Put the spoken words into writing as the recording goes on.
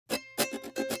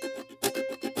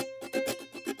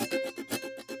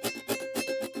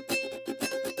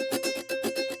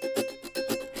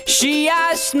She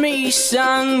asked me,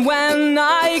 son, when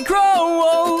I grow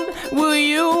old, will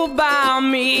you buy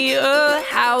me a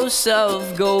house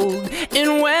of gold?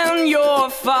 And when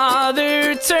your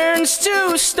father turns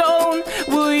to stone,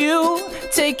 will you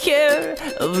take care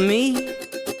of me?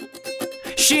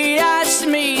 She asked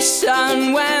me,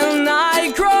 son, when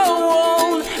I grow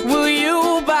old, will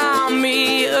you buy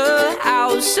me a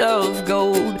house of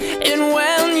gold? And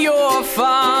when your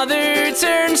father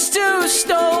turns to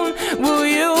stone, will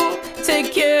you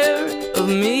take care of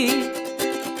me?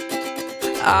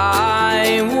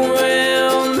 I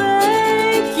will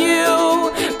make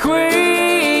you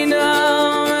queen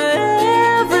of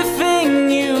everything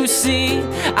you see.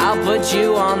 I'll put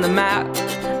you on the map,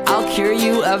 I'll cure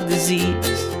you of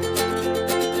disease.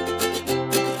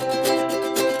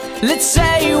 Let's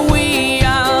say we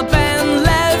up and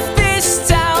left this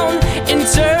town and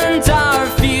turned our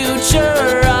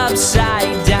future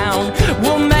upside down.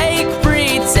 We'll make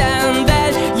pretend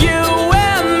that you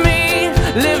and me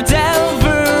lived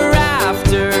ever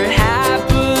after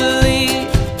happily.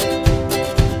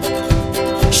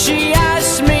 She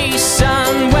asked me,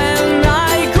 son, when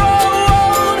I grow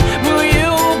old, will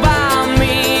you buy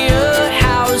me a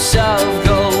house of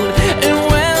gold? And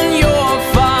when your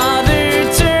father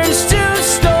turns to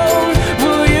stone,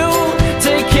 will you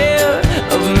take care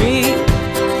of me?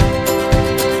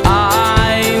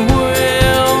 I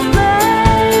will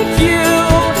make you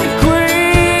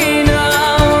queen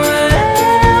of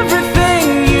everything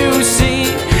you see.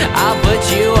 I'll put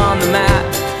you on the map,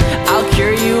 I'll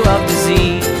cure you of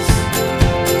disease.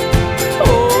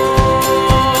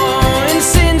 Oh, and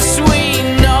since we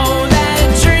know that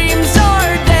dreams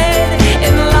are dead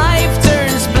and life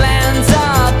turns plans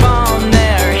up on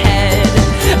their head,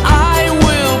 I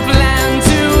will plan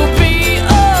to be a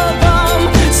bum,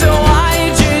 so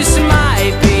I just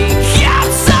might pick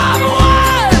out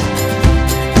someone.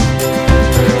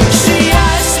 She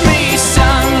asked me,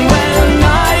 son, when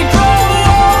I grow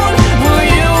old, will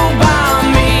you buy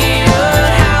me a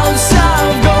house of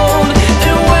gold?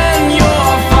 And when your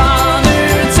father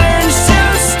turns to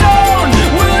stone,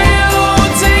 will you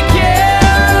take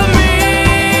care of me?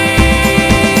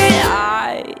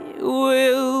 I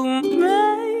will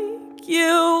make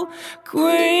you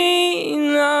queen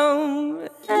of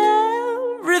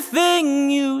everything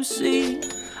you see.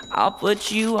 I'll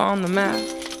put you on the map,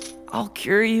 I'll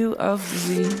cure you of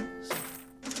disease.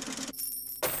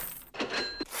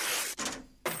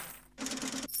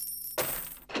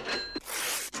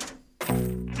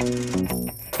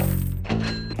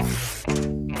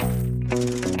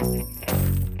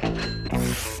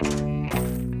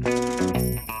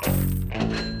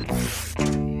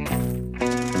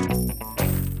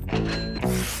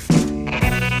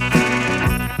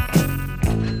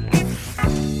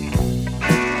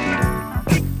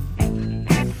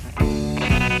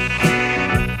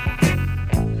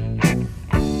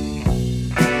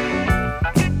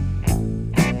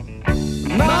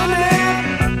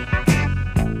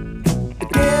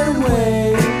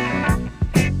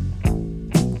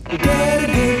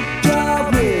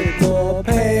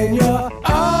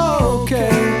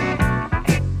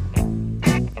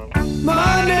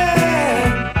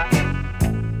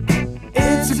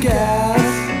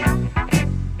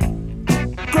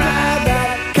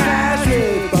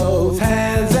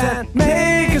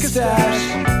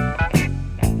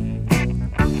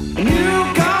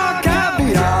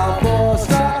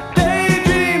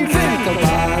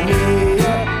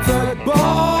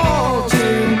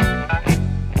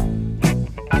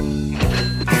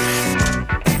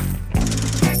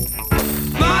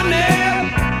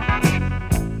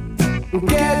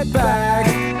 Get back.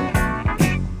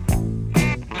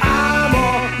 I'm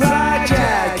alright,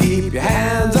 Jack. Keep your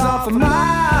hands off of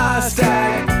my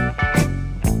stack.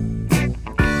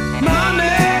 Money,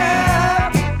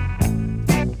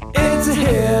 it's a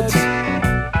hit.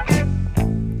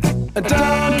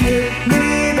 Don't get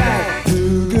me back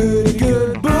to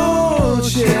good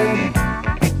bullshit.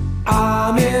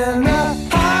 I'm in a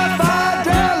high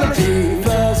fidelity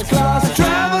first class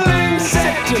traveling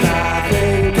section. I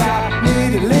think I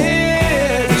need a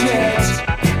lift jet.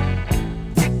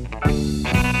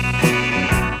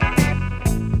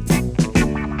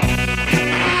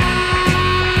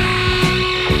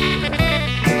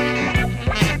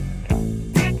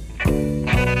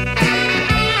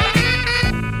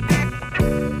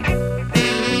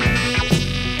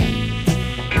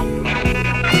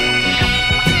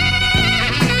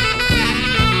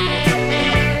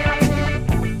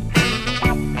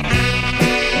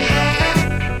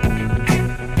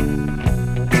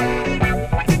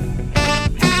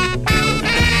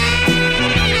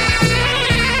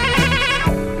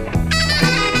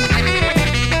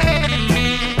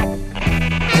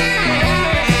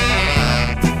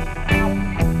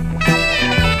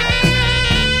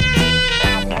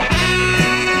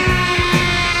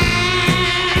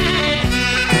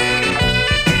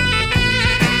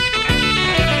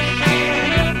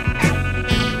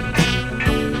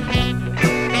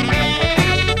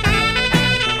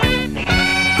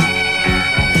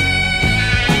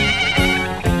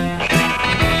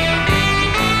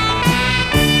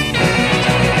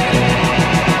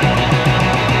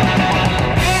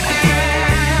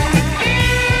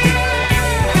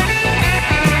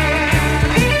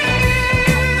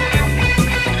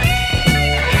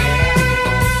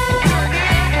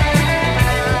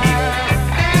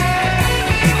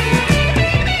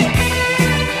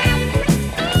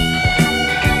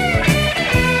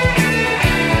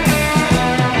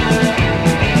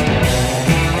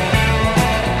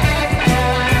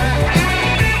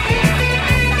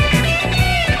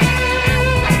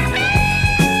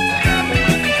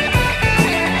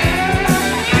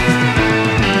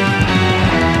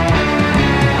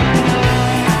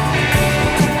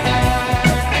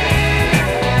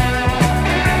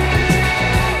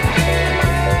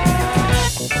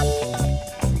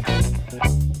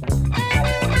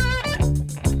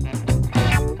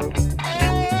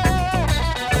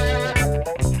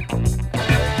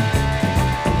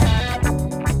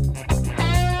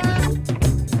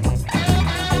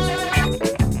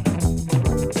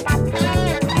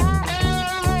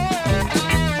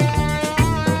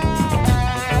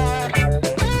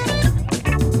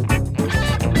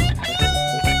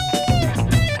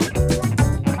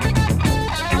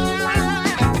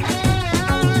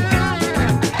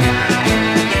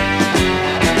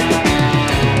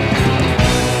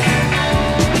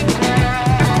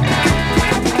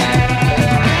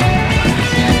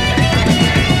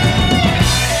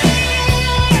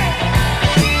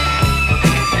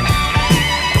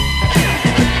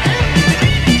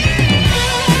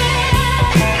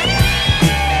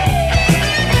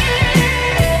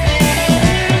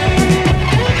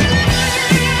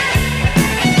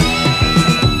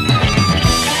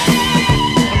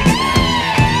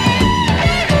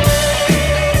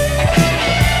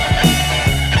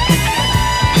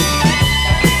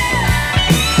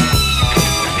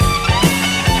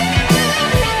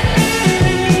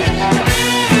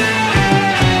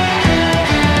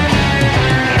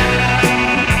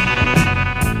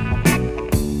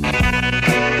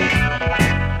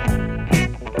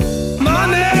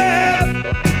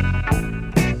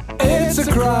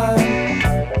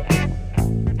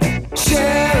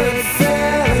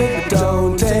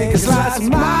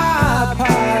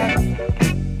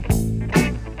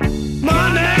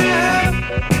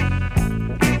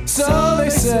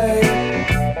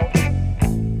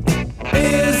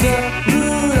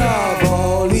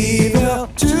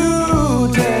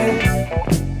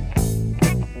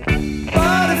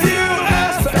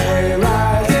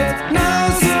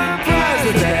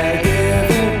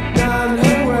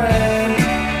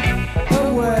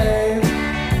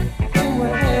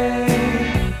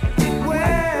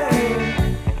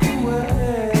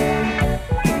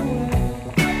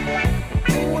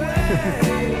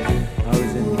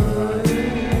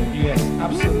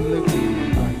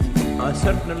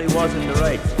 definitely was in the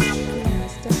right. Yeah,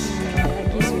 it's definitely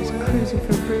like you was cruising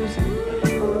for bruising.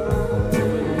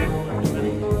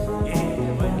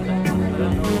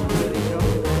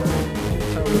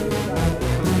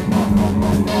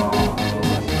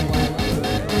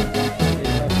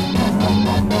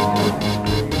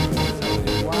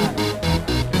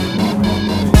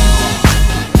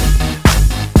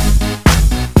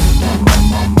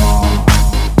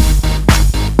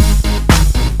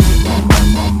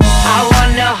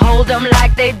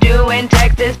 Like they do in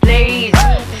Texas, please.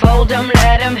 Fold them,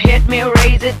 let them hit me,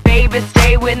 raise it, baby,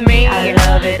 stay with me. I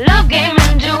love it. Love game,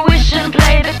 intuition,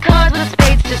 play the cards with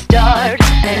spades to start.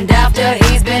 And after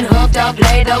he's been hooked, I'll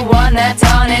play the one that's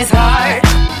on his heart.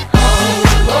 Oh,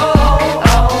 oh,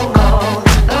 oh, oh,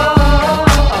 oh,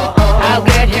 oh, oh. I'll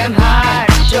get him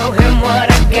hard, show him what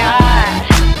I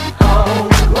got. Oh,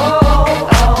 oh,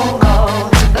 oh, oh,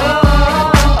 oh,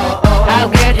 oh, oh. I'll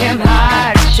get him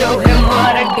hard, show him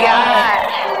what I got.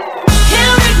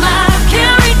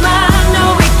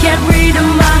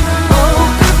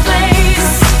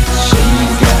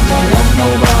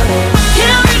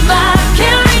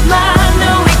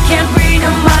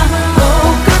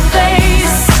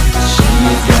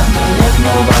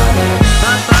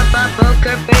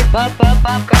 Poker face,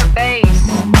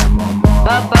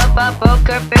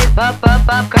 poker face,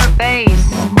 poker face.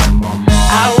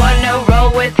 I wanna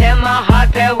roll with him, a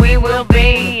hot pair we will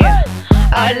be.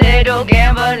 A little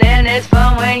gambling is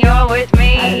fun when you're with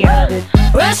me.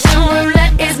 Russian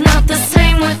roulette is not the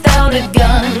same without a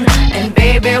gun. And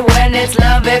baby, when it's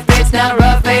love, if it's not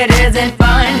rough, it isn't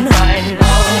fun. Oh,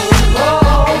 oh,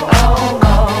 oh,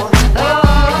 oh, oh,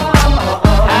 oh,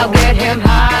 oh. I'll get him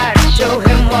hard, show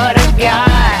him what I got.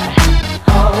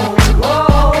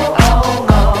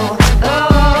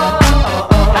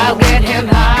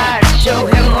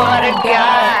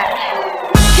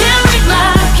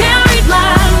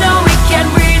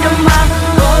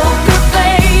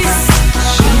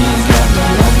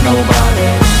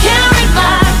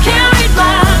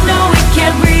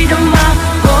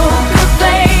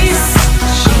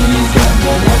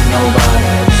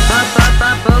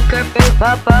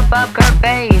 Poker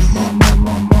face,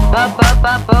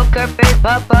 poker face,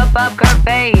 poker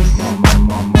face.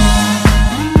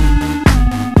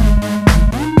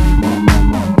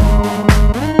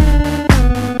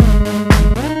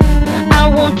 I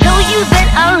won't tell you that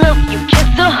I love you,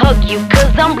 kiss or hug you,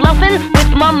 'cause I'm bluffing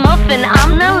with my muffin.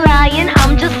 I'm not lying,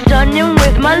 I'm just stunning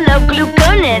with my love glue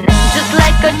gunning. Just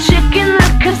like a chick in the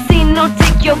casino,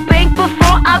 take your bank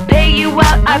before I pay you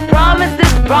out. I promise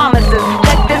this promises.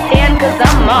 Check this hand 'cause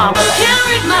I'm marvelous. Can't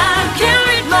read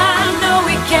mine, no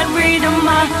we can't read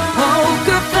my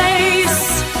poker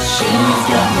face. She's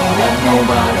got no love,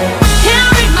 nobody. Can't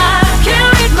read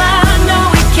mine, no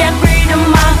we can't read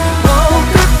my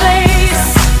poker face.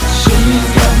 She's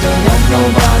got no love,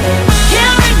 nobody.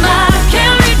 Can't read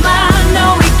mine, no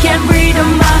we can't read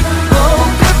my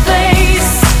poker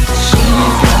face.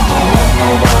 She's got no love,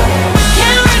 nobody.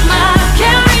 Can't read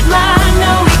mine,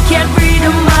 no we can't read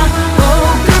my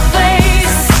poker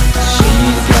face.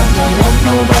 She's got no love,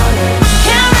 nobody.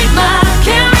 Can't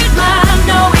read mine,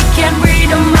 no we can't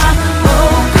read my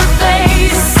poker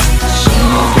face.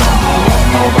 She's got no love,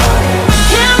 nobody.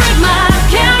 Can't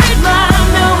read mine,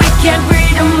 no we can't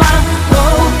read my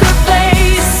poker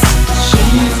face.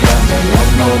 She's got no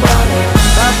love, nobody.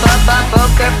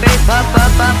 Poker face,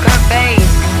 poker face.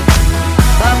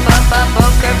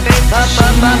 Poker face,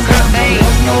 poker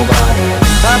face. Nobody.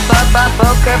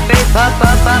 Poker face,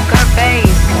 poker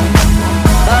face.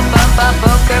 Poker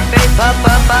face,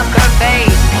 poker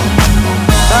face.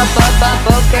 Poker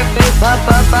face,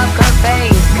 poker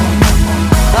face.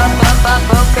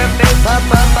 Poker face,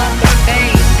 poker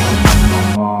face.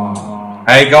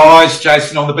 Hey guys,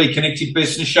 Jason on the Be Connected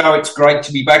Business Show. It's great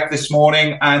to be back this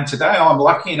morning, and today I'm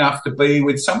lucky enough to be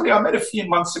with somebody I met a few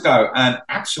months ago and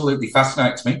absolutely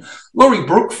fascinates me. Lorrie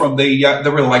Brook from the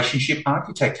Relationship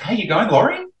Architect. How you going,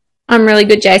 Lorrie? I'm really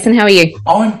good, Jason. How are you?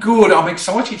 I'm good. I'm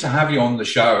excited to have you on the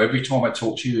show. Every time I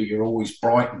talk to you, you're always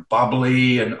bright and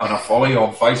bubbly, and I follow you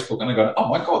on Facebook and I go, oh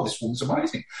my God, this woman's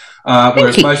amazing.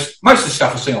 Whereas most of the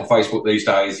stuff I see on Facebook these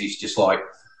days is just like,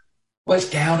 well, it's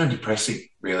down and depressing,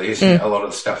 really, isn't it? A lot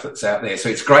of the stuff that's out there. So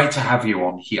it's great to have you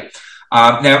on here.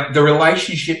 Now, the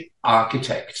Relationship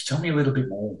Architect, tell me a little bit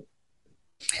more.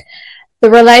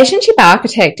 The Relationship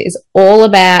Architect is all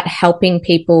about helping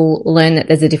people learn that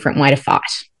there's a different way to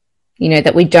fight. You know,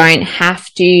 that we don't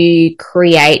have to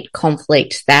create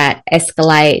conflict that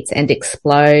escalates and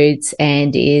explodes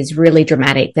and is really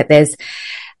dramatic, that there's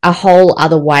a whole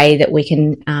other way that we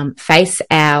can face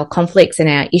our conflicts and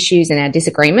our issues and our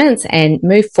disagreements and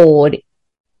move forward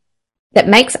that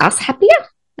makes us happier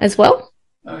as well.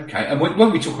 Okay. And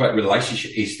when we talk about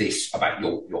relationship, is this about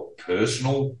your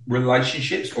personal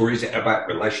relationships, or is it about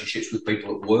relationships with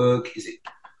people at work? Is it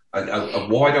a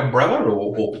wide umbrella,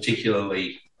 or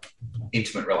particularly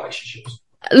intimate relationships?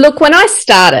 Look, when I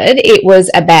started, it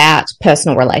was about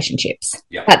personal relationships.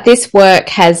 Yeah. But this work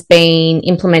has been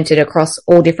implemented across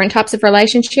all different types of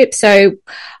relationships. So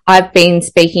I've been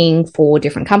speaking for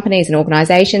different companies and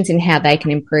organizations in how they can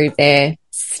improve their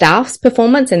staff's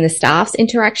performance and the staff's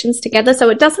interactions together. So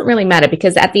it doesn't really matter,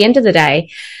 because at the end of the day,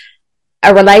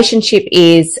 a relationship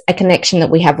is a connection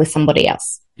that we have with somebody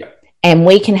else. Yeah. And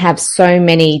we can have so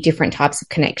many different types of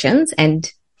connections,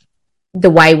 and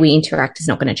the way we interact is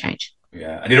not going to change.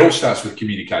 Yeah, and it all starts with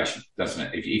communication, doesn't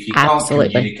it? If you can't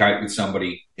communicate with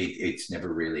somebody, it's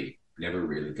never really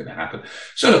going to happen.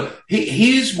 So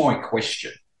here's my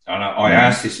question, and I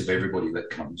ask this of everybody that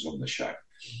comes on the show: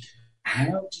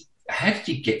 How did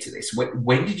you get to this?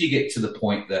 When did you get to the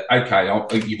point that, okay,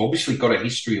 you've obviously got a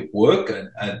history of work,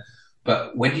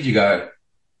 but when did you go,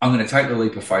 I'm going to take the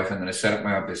leap of faith, I'm going to set up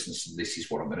my own business, and this is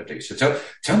what I'm going to do? So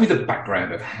tell me the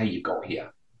background of how you got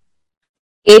here.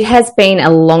 It has been a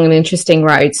long and interesting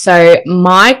road. So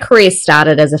my career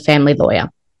started as a family lawyer.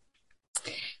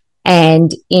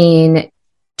 And in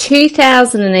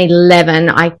 2011,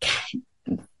 I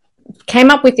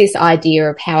came up with this idea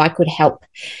of how I could help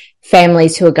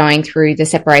families who are going through the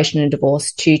separation and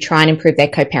divorce to try and improve their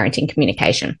co-parenting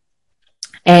communication.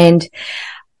 And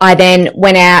I then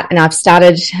went out and I've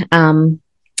started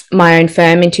my own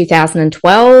firm in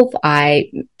 2012. I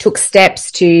took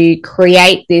steps to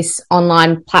create this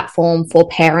online platform for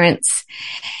parents.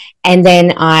 And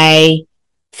then I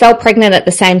fell pregnant at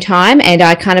the same time. And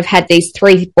I kind of had these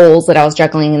three balls that I was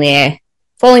juggling in the air: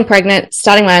 falling pregnant,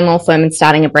 starting my own law firm, and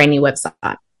starting a brand new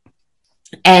website.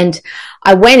 And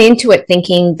I went into it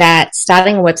thinking that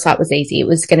starting a website was easy. It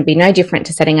was going to be no different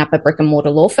to setting up a brick and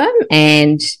mortar law firm,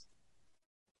 and,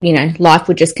 you know, life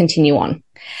would just continue on.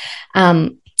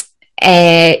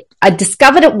 I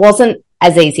discovered it wasn't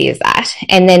as easy as that.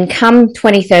 And then come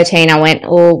 2013, I went,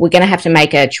 we're going to have to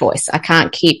make a choice. I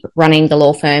can't keep running the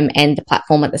law firm and the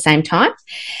platform at the same time.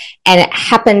 And it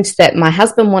happened that my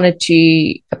husband wanted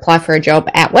to apply for a job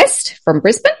out west from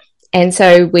Brisbane. And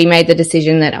so we made the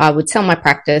decision that I would sell my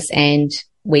practice, and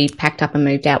we packed up and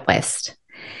moved out west.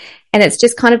 And it's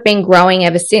just kind of been growing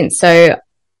ever since. So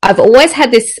I've always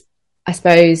had this, I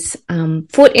suppose,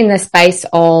 foot in the space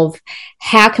of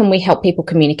how can we help people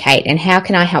communicate, and how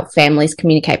can I help families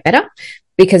communicate better?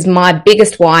 Because my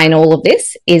biggest why in all of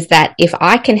this is that if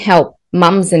I can help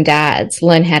mums and dads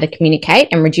learn how to communicate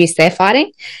and reduce their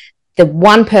fighting, the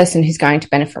one person who's going to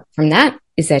benefit from that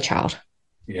is their child.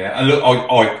 Yeah, and look,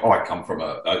 I come from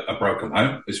a broken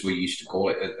home, as we used to call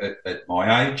it at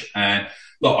my age. And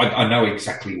look, I know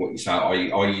exactly what you're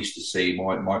saying. I used to see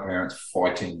my parents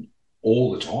fighting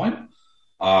all the time.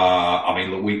 I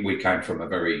mean, look, we came from a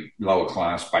very lower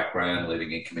class background,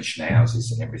 living in commission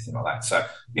houses and everything like that. So,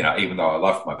 you know, even though I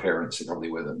loved my parents, they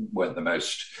probably weren't the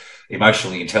most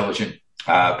emotionally intelligent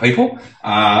people.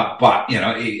 But, you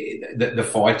know, the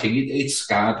fighting, it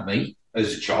scarred me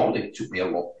as a child. It took me a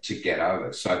lot to get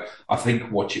over. So I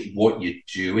think what you're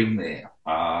doing there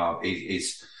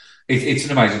is it's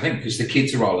an amazing thing, because the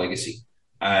kids are our legacy.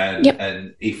 And, yep.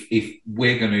 And if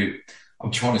we're going to,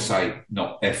 I'm trying to say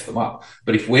not F them up,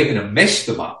 but if we're going to mess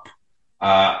them up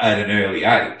at an early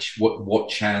age, what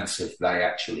chance have they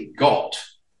actually got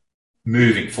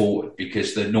moving forward?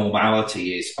 Because the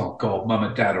normality is, oh God, mum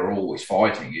and dad are always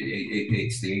fighting.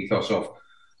 It's the ethos of,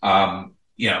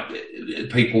 you know,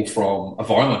 people from a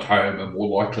violent home are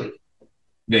more likely.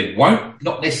 They won't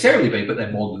not necessarily be, but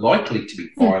they're more likely to be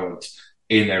violent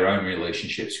in their own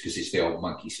relationships, because it's the old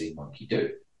monkey see, monkey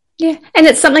do. Yeah, and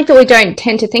it's something that we don't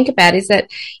tend to think about, is that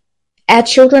our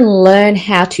children learn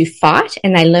how to fight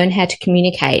and they learn how to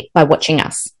communicate by watching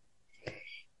us.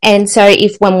 And so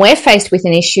if when we're faced with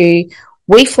an issue,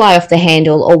 we fly off the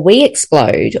handle, or we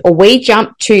explode, or we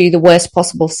jump to the worst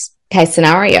possible case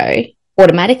scenario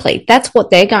automatically, that's what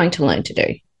they're going to learn to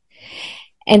do.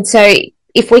 And so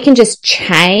if we can just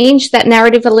change that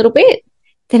narrative a little bit,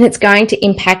 then it's going to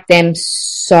impact them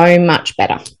so much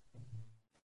better.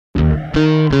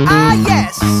 Ah,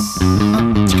 yes.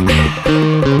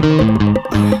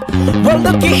 Well,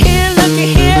 looky here,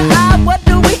 what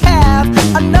do we have?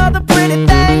 Another pretty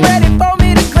thing ready for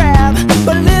me to grab.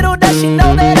 But little does she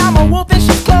know that I'm a wolf in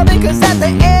sheep's clothing, 'cause at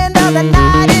the end of the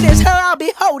night, it is her I'll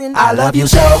be holding. I love you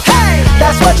so, hey,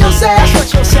 that's what you'll say.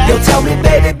 You'll tell me,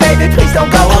 baby, please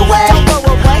don't go away.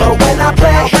 But when I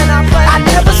play, I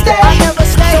never stay.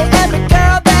 So every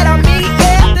girl that I meet,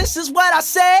 yeah, this is what I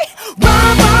say.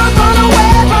 Run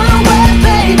away, run away.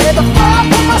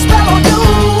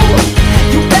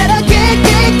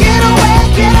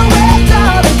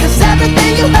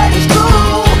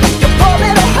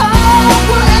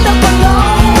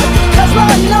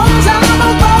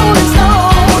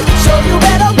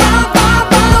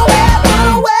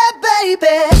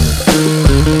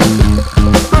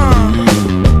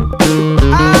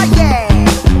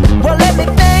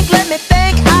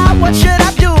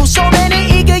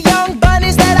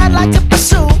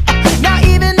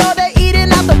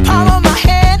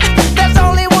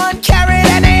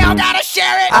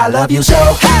 love you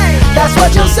so. That's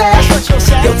what you'll say.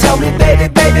 You'll tell me, baby,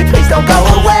 baby, please don't go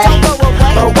away.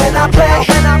 But when I play,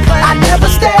 I never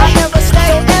stay.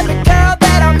 So every girl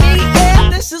that I meet, yeah,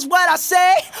 this is what I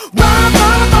say. Run,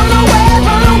 run away,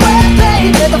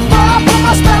 baby, before I put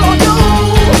my spell on you.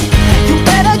 You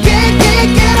better get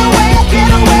away,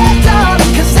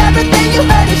 darling, 'cause everything you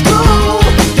heard is true.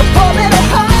 Your poor little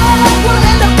heart will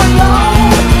end up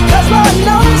alone, 'cause Lord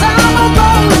knows I'm a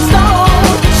rolling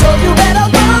stone. So you better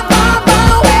run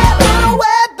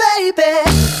away, baby.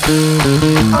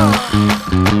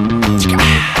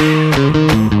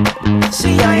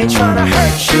 See, I ain't tryna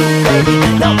hurt you, baby.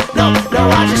 No,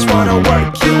 I just wanna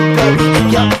work you, baby.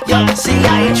 Yup, see,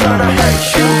 I ain't tryna hurt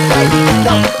you, baby.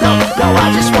 No, I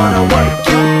just wanna work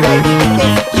you, baby.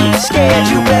 If you scared,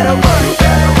 you better run. You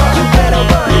better run. You better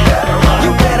run.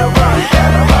 You better run. You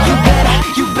better run.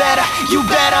 You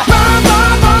better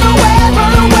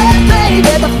run away,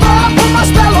 baby, before I put my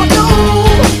spell on you.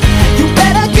 You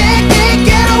better get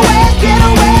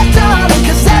away, darling,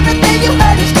 'cause everything you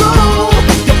heard is true.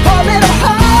 Your poor little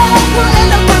heart will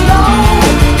end up alone,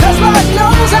 'cause Lord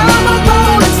knows I'm a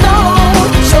rolling stone.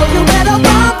 So you better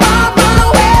run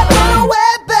away,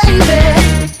 baby.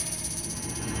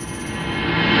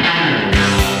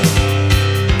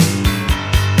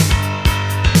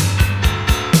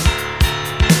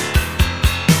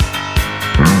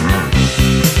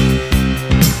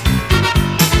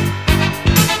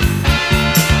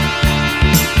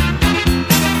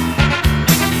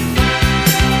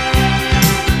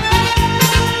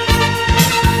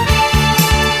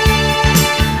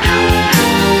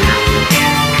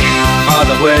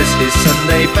 Father wears his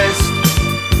Sunday best.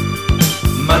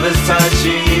 Mother's tired,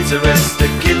 she needs a rest. The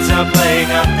kids are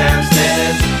playing up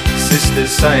downstairs.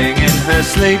 Sister's sighing in her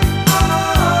sleep.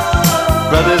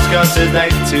 Brother's got a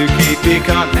date to keep, he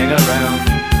can't hang around.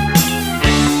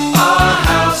 Our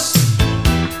house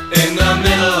in the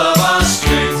middle of our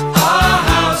street. Our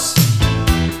house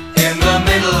in the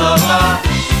middle of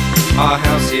our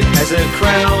house, it has a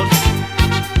crowd.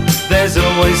 There's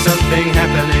always something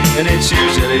happening and it's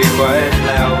usually quite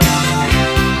loud.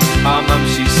 Our mum,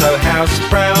 she's so house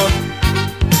proud.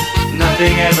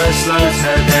 Nothing ever slows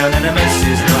her down and a mess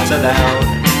is not allowed.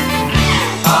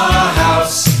 Our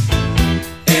house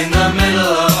in the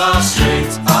middle of our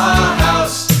street. Our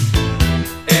house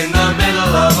in the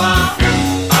middle of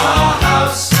our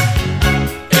house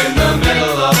in the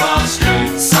middle of our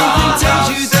street. Something tells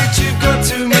you that you've got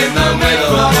to move in the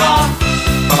middle of our.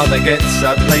 Father gets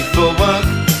up late for work.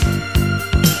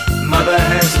 Mother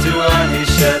has to iron his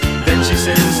shirt. Then she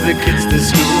sends the kids to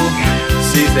school,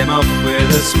 sees them off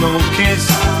with a small kiss.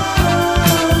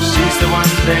 She's the one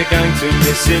they're going to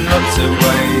miss in lots of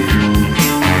ways.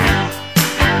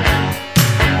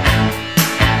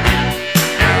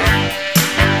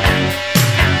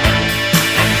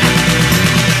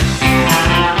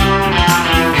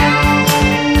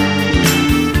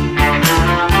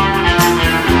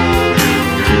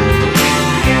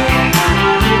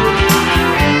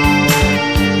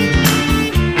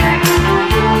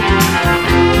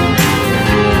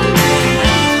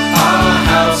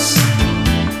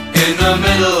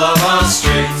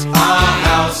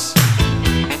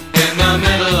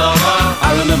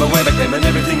 And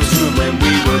everything was true when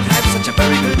we would have such a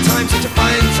very good time, such a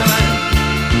fine time,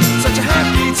 such a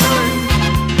happy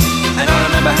time. And I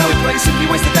remember how we'd play, simply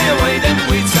waste the day away. Then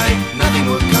we'd say nothing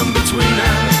would come between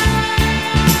us,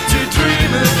 two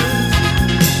dreamers.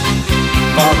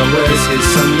 Father wears his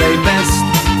Sunday best.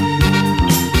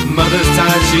 Mother's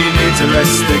tired, she needs a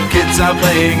rest. The kids are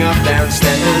playing up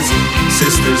downstairs.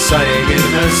 Sister's sighing in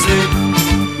her sleep.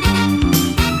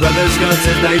 Brother's got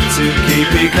a date to keep,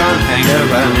 he can't hang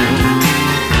around.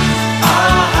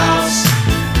 Our house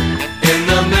in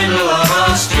the middle of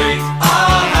our street.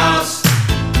 Our house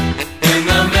in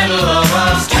the middle of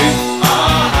our street.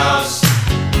 Our house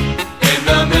in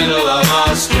the middle of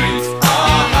our street.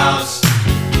 Our house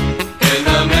in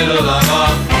the middle of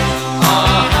our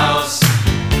house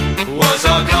was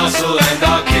our castle and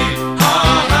our keep.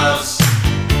 Our house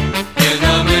in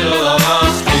the middle of our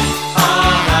street.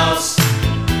 Our house,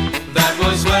 that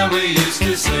was where we used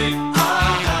to sleep.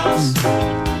 Our house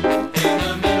in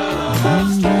the middle of our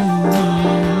street.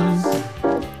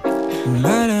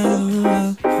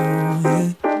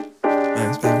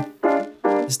 Thanks, baby.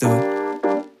 Let's do it.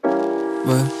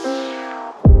 What?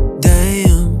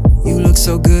 Damn, you look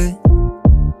so good.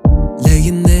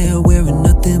 Laying there wearing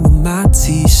nothing but my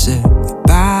t-shirt. Your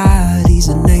body's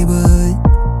a neighborhood.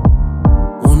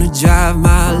 Wanna drive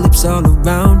my lips all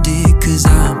around it, 'cause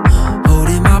I'm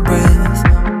holding my breath,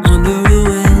 wondering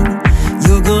when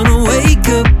you're gonna wake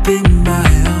up in my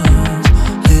arms,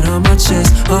 head on my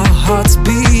chest. heart's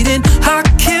beating. I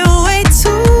can't wait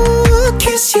to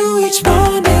kiss you each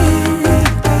morning.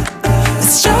 The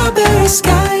strawberry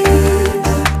sky,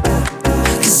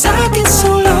 'cause I get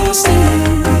so lost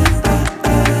in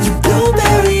your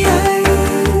blueberry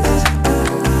eyes.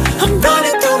 I'm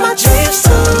running through my dreams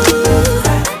to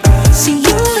see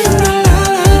you in my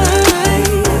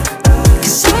life,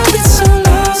 'cause I get so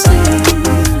lost in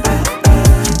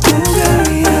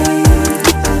blueberry eyes.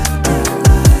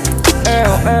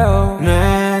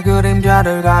 내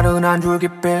그림자를 가둔 한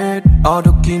줄깃빛,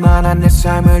 어둡기만 한 내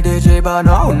삶을 뒤집어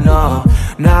놓은 너.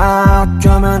 나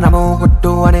어쩌면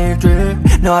아무것도 아닐지.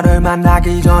 너를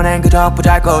만나기 전엔 그저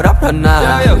보잘것없던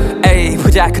나. 에이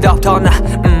보잘것없던 나.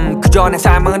 그저 내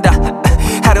삶은 다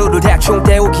하루를 대충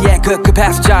때우기에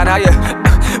급급했었잖아.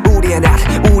 우리의 낮,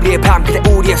 우리의 밤, 그대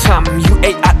우리의 삶.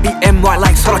 UARBMY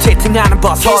like 서로 채팅하는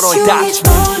법, 서로의 다. Kiss you each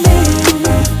morning with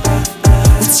strawberry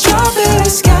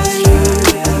sky,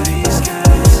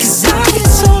 'cause I get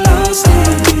so lost in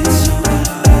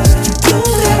your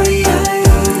blueberry eyes.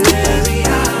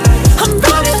 I'm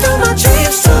running through my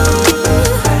dreams to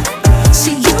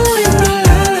see you in my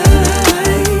life,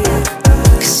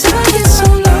 'cause I get so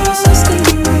lost in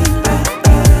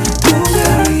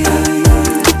blueberry eyes.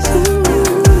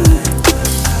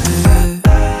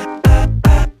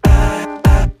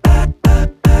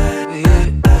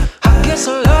 I get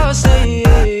so lost in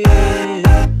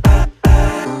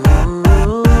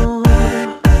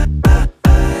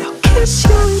kiss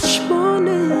you each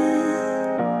morning,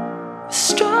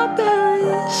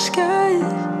 strawberry skies,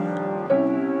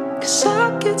 'cause I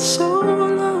get so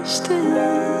lost in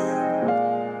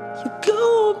your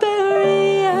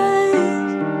blueberry eyes.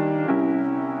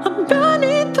 I'm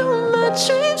running through my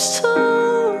dreams to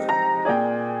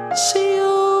see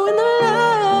you in the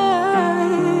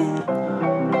light.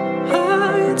 I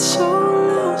get so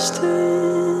lost in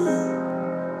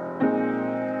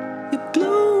your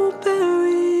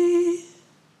blueberry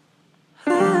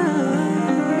eyes.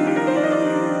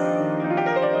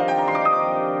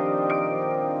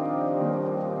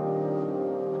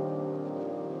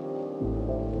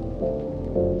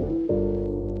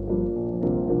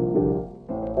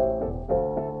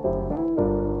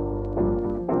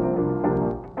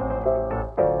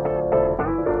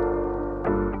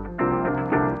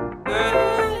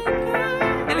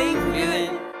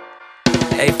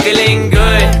 Hey, feeling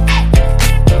good,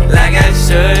 like I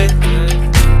should.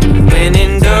 When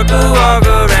in dark, I walk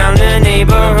around the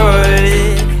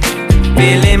neighborhood.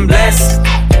 Feeling blessed,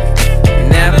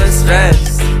 never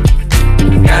stressed.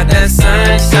 Got that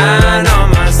sunshine on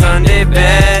my Sunday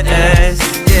best.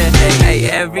 Yeah, hey,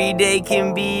 every day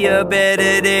can be a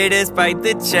better day despite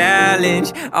the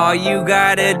challenge. All you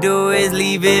gotta do is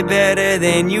leave it better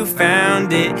than you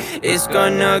found it. It's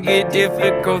gonna get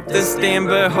difficult to stand,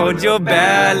 but hold your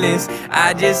balance.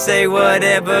 I just say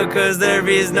whatever, 'cause there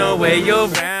is no way you're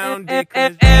around it.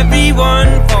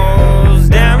 Everyone falls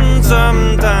down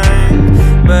sometimes,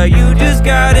 but you just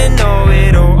gotta know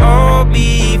it'll all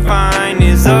be fine.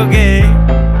 It's okay.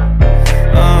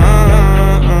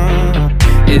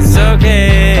 It's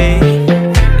okay.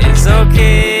 It's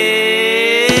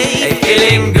okay. Hey,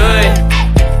 feeling good,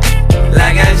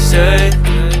 like I should.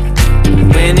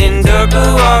 When in dark,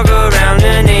 I walk around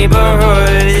the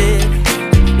neighborhood.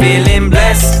 Feeling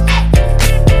blessed,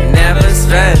 never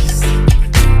stressed.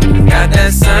 Got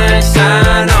that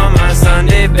sunshine on my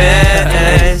Sunday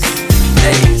best.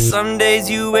 Hey, some days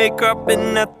you wake up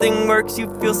and nothing works, you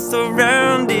feel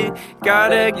surrounded.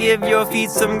 Gotta give your feet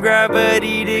some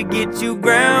gravity to get you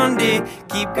grounded.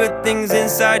 Keep good things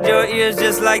inside your ears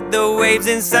just like the waves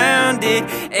and sound it.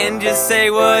 And just say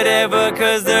whatever,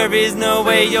 'cause there is no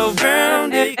way you're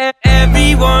around it.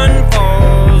 Everyone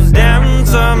falls down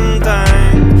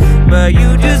sometimes, but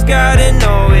you just gotta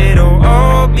know it'll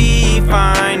all be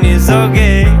fine. It's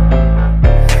okay.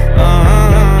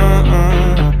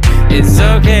 It's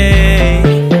okay.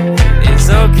 It's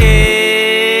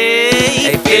okay.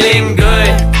 Hey, feeling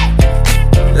good,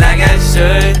 like I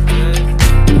should.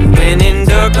 When in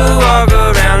dark, I walk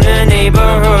around the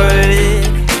neighborhood.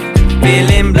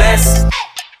 Feeling blessed,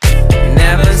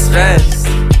 never stressed.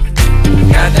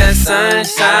 Got that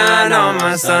sunshine on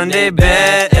my Sunday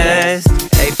best.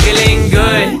 Hey, feeling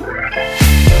good,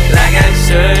 like I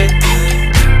should.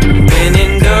 When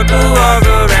in dark, I walk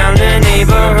around the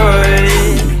neighborhood.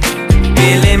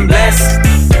 Feeling blessed,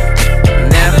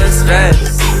 never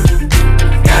stressed.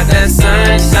 Got that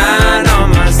sunshine on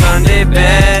my Sunday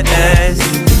best.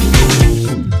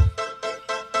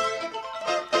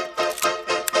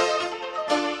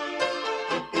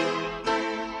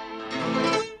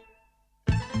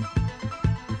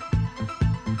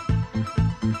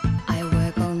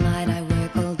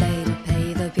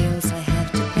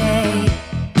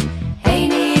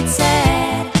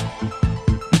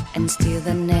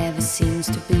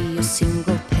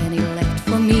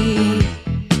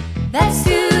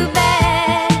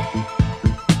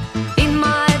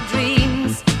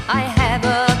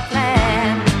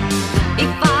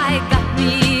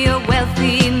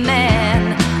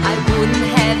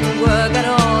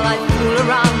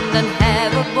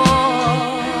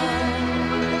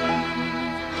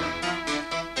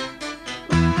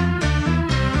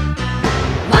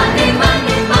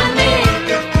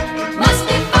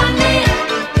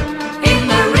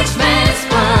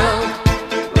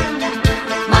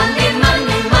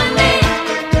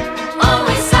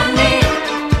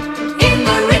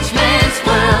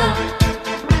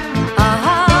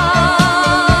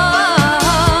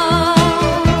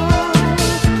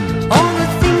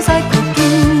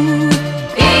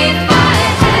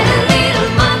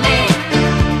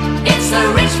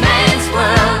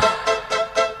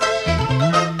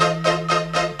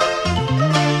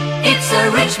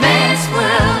 rich man's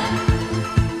world.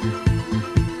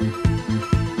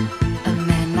 A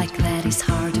man like that is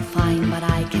hard to find, but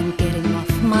I can't get him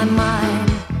off my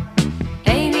mind.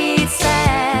 Ain't it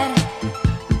sad?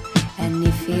 And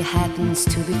if he happens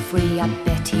to be free, I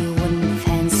bet he wouldn't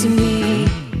fancy me.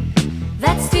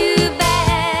 That's too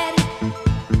bad.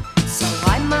 So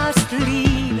I must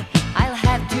leave. I'll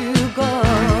have to go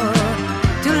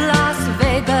to Las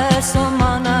Vegas or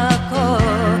Monaco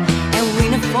and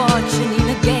win a fortune in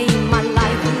a game. My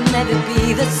life will never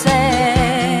be the same.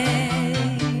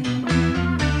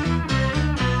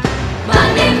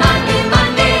 Monday, Monday,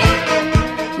 Monday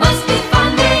must be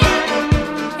fun day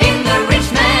in the rich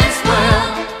man's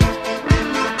world.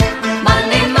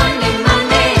 Monday, Monday,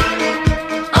 Monday,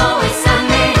 always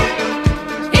Sunday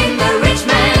in the rich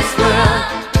man's world.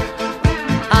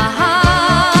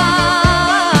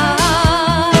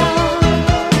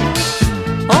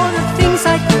 All the things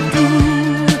I could do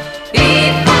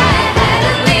if I had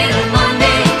a little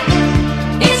money.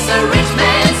 It's a rich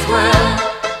man's world.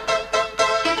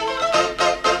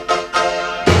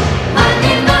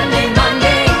 Monday, Monday,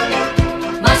 Monday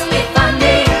must be fun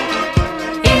day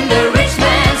in the rich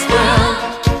man's world.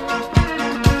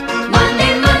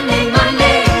 Monday, Monday,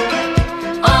 Monday,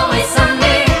 always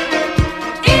Sunday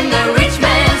in the rich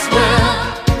man's world.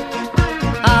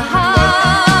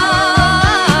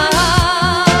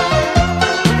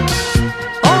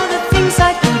 All the things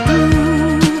I could do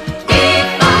if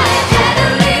I had a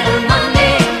little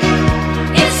money.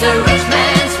 It's a rich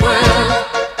man's world.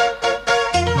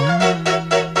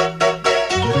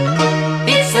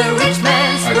 It's a rich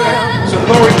man's Okay. world. So,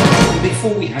 Lorrie,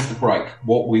 before we had the break,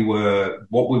 what we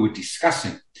were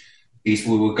discussing is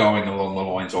we were going along the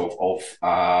lines of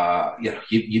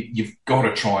you've got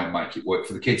to try and make it work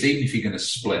for the kids, even if you're going to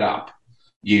split up.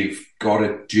 You've got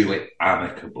to do it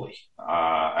amicably.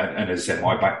 And as I said,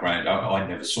 my background, I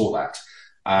never saw that.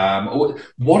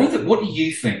 What do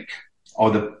you think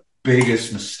are the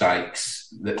biggest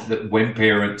mistakes that when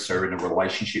parents are in a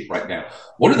relationship right now?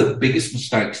 What are the biggest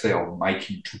mistakes they are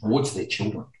making towards their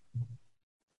children?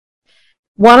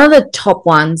 One of the top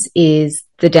ones is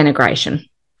the denigration.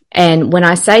 And when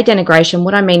I say denigration,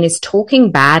 what I mean is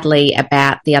talking badly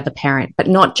about the other parent, but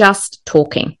not just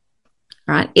talking,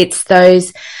 right? It's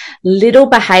those little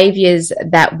behaviors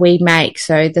that we make.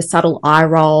 So the subtle eye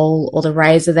roll or the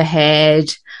raise of the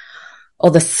head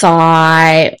or the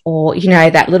sigh or,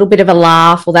 that little bit of a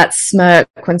laugh or that smirk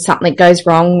when something goes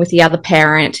wrong with the other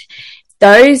parent.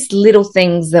 Those little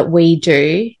things that we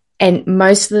do, and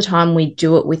most of the time we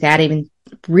do it without even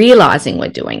realizing we're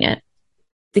doing it,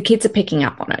 the kids are picking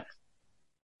up on it.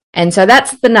 And so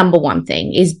that's the number one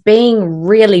thing, is being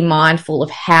really mindful of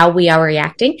how we are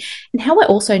reacting and how we're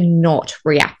also not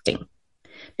reacting.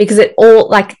 Because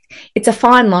it's a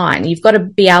fine line. You've got to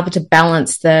be able to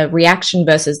balance the reaction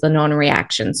versus the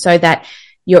non-reaction so that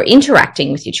you're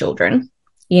interacting with your children.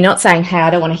 You're not saying, hey, I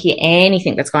don't want to hear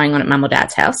anything that's going on at mum or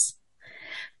dad's house,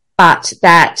 but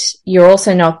that you're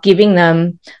also not giving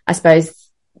them, I suppose,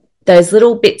 those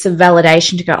little bits of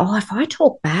validation to go, oh, if I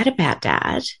talk bad about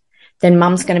dad, then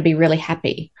mum's going to be really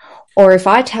happy. Or if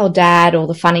I tell dad all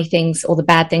the funny things or the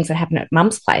bad things that happen at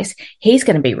mum's place, he's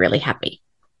going to be really happy.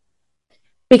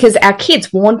 Because our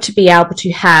kids want to be able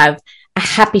to have a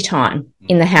happy time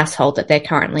in the household that they're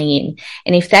currently in.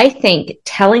 And if they think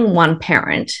telling one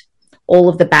parent all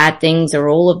of the bad things or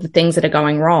all of the things that are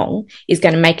going wrong is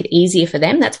going to make it easier for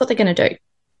them, that's what they're going to do.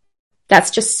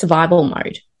 That's just survival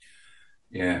mode.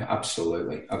 Yeah,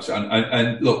 absolutely.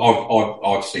 And look,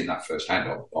 I've seen that firsthand.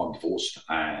 I'm divorced,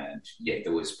 and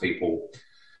there was people,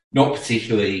 not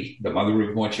particularly the mother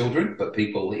of my children, but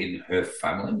people in her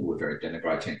family who were very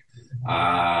denigrating.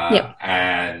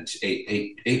 And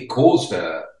it caused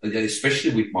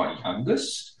especially with my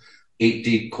youngest, it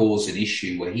did cause an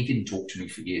issue where he didn't talk to me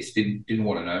for years, didn't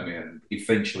want to know me, and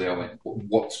eventually I went,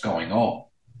 "What's going on?"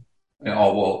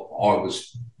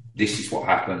 This is what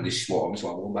happened. This is what I was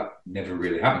like. Well, that never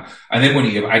really happened. And then when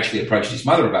he actually approached his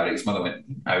mother about it, his mother went,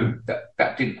 "No,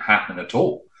 that didn't happen at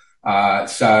all."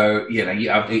 It's a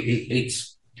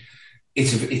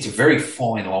very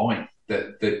fine line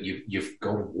that you've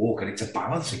got to walk, and it's a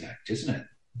balancing act, isn't it?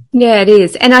 Yeah, it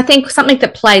is. And I think something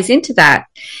that plays into that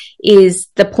is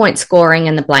the point scoring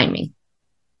and the blaming.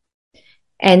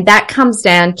 And that comes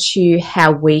down to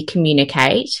how we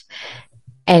communicate.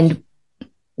 And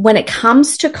when it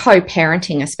comes to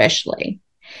co-parenting especially,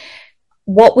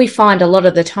 what we find a lot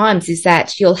of the times is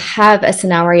that you'll have a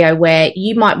scenario where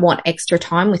you might want extra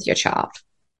time with your child.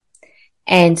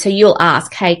 And so you'll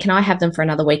ask, hey, can I have them for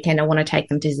another weekend? I want to take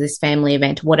them to this family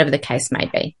event, whatever the case may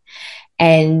be.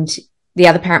 And the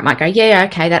other parent might go, yeah,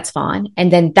 okay, that's fine.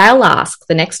 And then they'll ask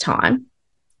the next time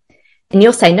and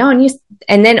you'll say no.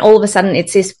 And then all of a sudden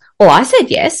it's this, well, I said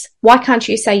yes. Why can't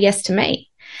you say yes to me?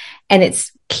 And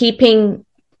it's keeping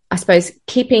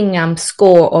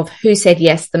score of who said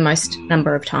yes the most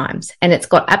number of times. And it's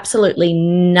got absolutely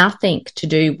nothing to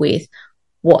do with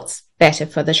what's better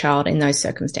for the child in those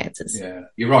circumstances. Yeah,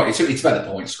 you're right. It's about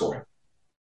the point scoring,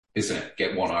 isn't it?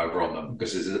 Get one over on them,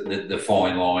 because there's the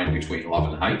fine line between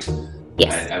love and hate.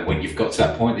 Yes. And when you've got to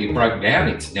that point that you've broken down,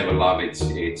 it's never love. It's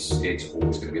always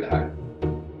going to be the hate.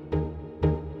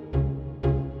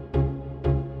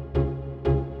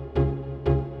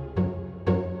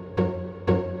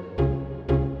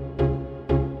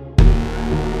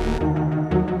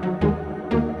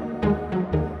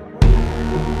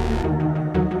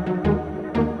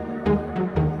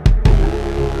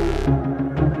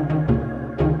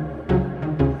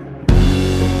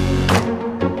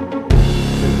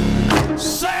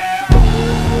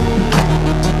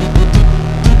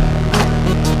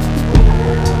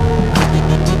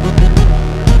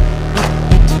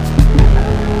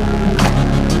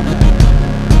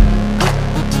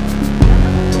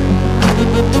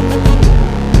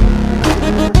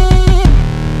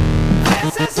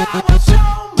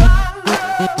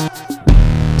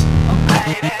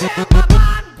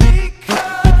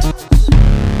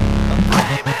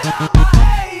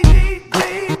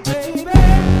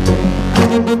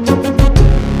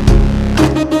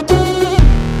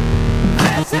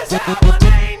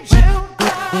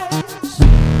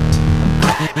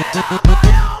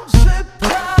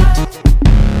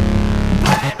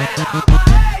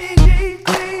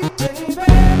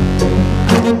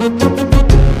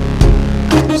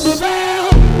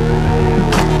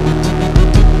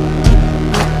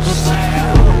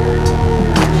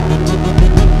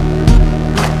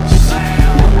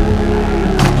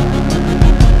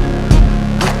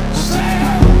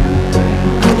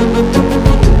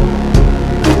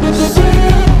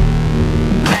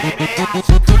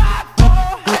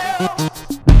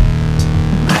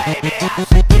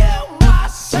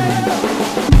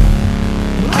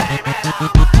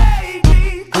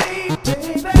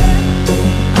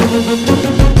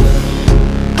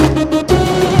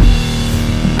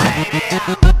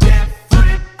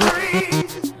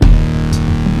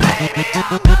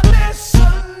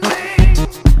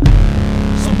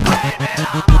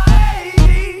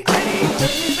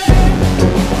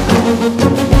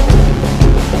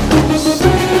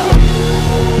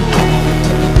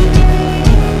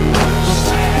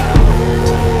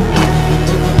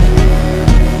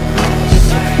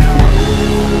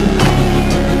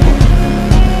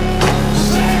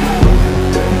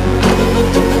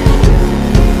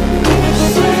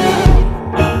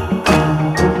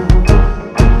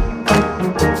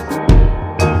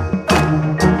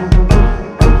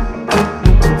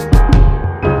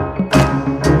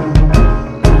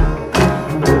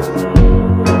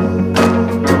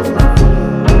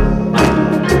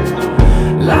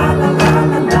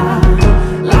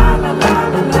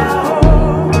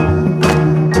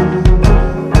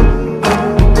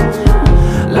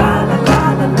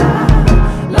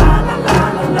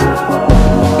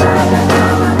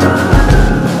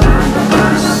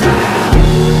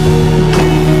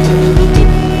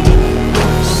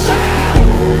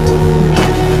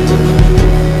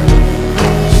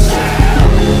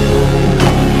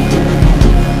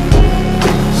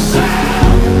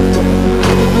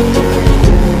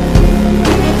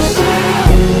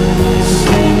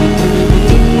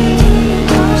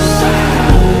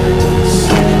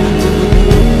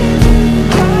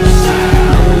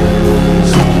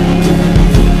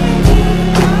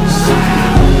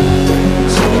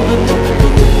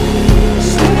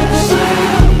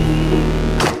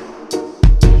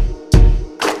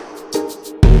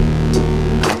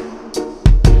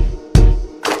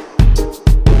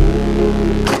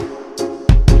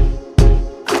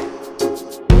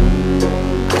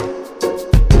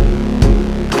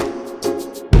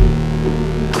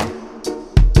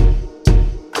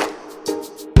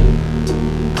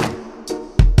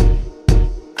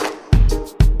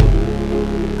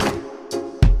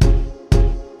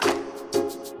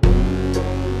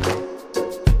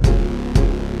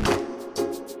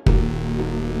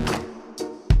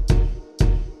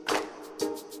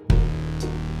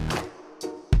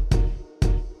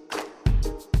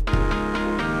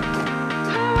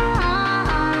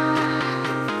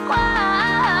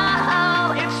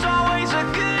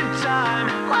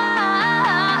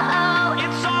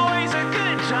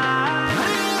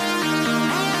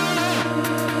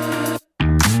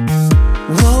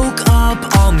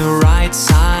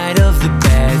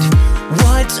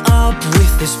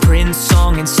 different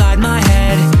song inside my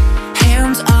head.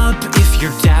 Hands up if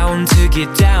you're down to get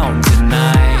down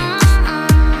tonight,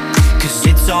 'cause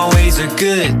it's always a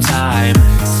good time.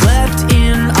 Slept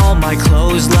in all my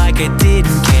clothes like I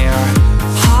didn't care.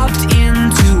 Hopped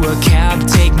into a cab,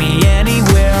 take me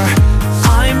anywhere.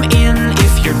 I'm in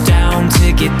if you're down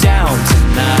to get down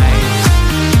tonight,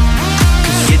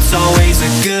 'cause it's always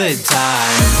a good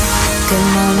time. Good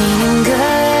morning and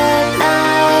good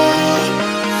night.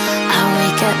 I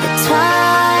wake up at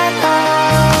twilight.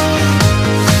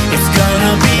 It's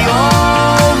gonna be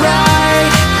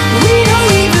alright. We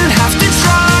don't even have to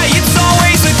try. It's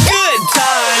always a good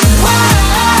time.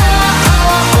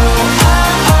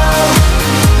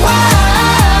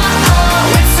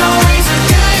 It's always a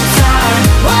good time.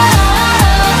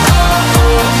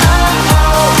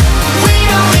 We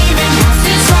don't even have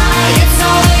to try. It's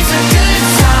always a good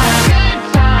time.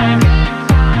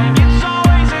 It's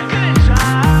always a good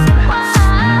time.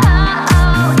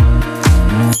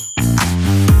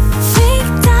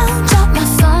 Freaked out, dropped my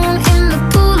phone in the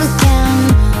pool again.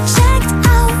 Checked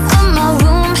out of my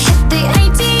room, hit the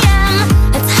ATM.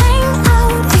 Let's hang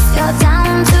out if you're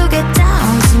down to get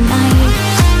down tonight,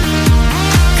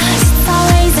 'cause it's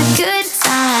always a good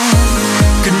time.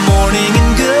 Good morning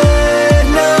and good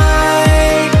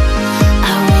night.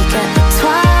 I wake up at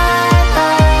twilight.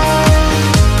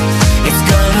 It's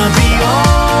gonna be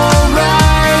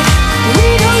alright. We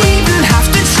don't even have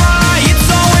to try. It's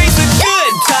always a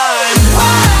good time.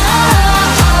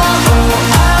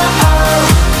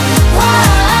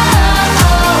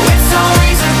 It's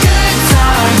always a good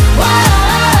time.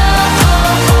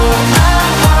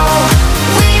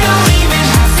 We don't even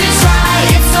have to try.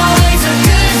 It's always a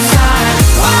good time.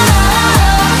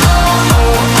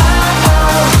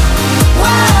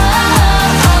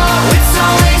 It's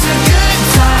always a good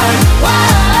time.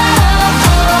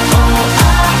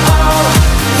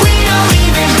 We don't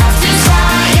even have to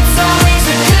try. It's always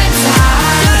a good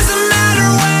time. Doesn't matter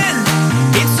when.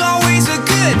 It's always a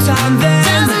good time then.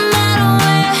 Doesn't matter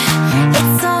where.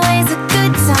 It's always a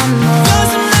good time there.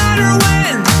 Doesn't matter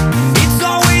when. It's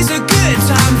always a good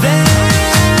time then.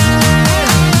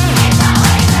 It's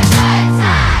always a good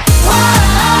time.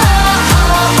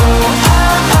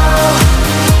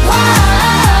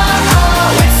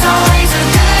 It's always a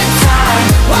good time.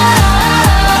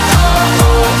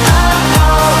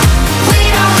 We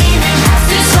don't even have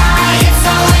to try. It's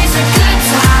always a good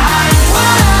time.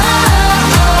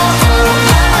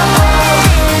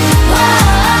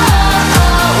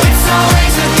 It's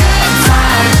always a good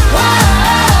time.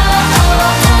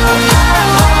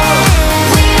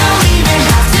 We don't even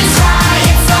have to try.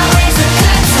 It's always a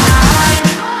good time.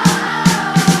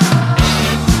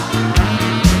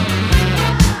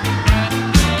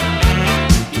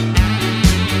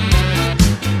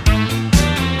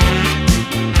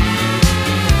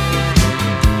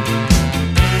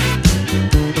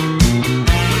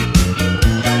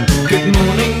 Good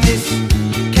morning, miss.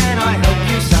 Can I help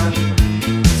you, son?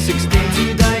 16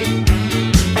 today,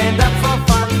 and up for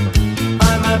fun.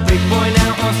 I'm a big boy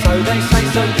now, or so they say.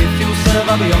 So if you'll serve,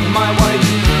 I'll be on my way.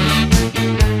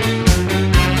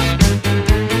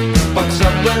 Box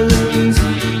of balloons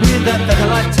with a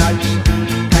featherlight touch.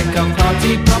 Pack of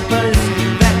party poppers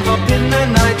that pop in the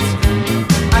night.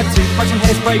 A toothbrush and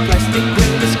hairspray, plastic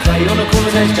windows, clay on a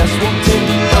corner has just walked in.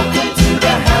 Welcome to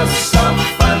the house of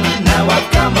fun. Now I've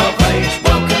come of age.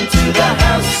 Welcome to the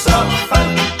house of fun.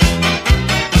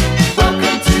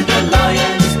 Welcome to the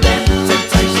lion's den.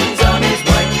 Temptation's on his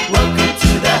way. Welcome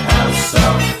to the house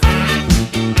of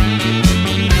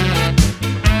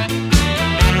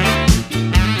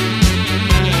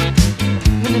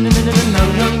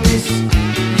No, miss,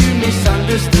 you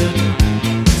misunderstood.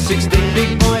 16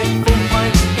 big boy, full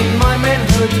fight in my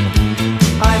manhood.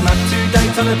 I'm up to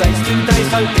date on a dates today,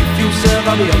 so if you serve,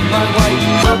 I'll be on my way.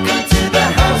 Welcome to the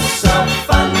house of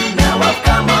fun. Now I've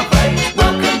come of age.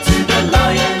 Welcome to the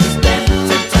lion's den.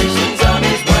 Temptation's on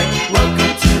his way.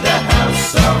 Welcome to the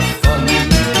house of fun.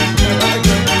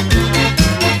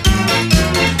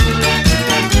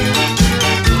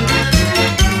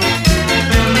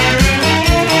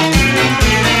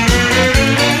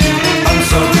 I'm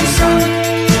sorry, son,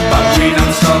 but we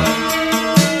don't stop.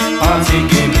 Party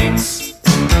gimmicks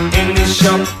in this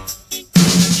shop.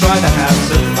 Try the house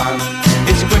of fun.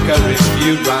 It's quicker if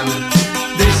you run.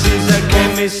 This is a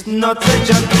chemist, not a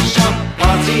junkie shop.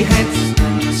 Party hats,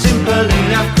 simple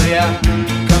enough, clear.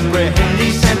 Comprehend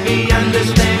these and me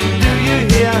understand. Do you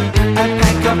hear? A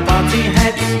pack of party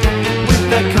hats with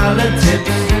the colored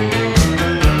tips.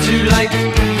 Too late,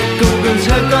 Google's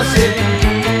her gossip.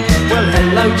 Well,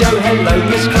 hello Joe, hello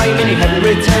Miss Clay. Many happy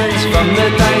returns from the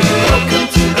day. Welcome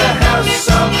to the house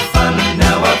of fun.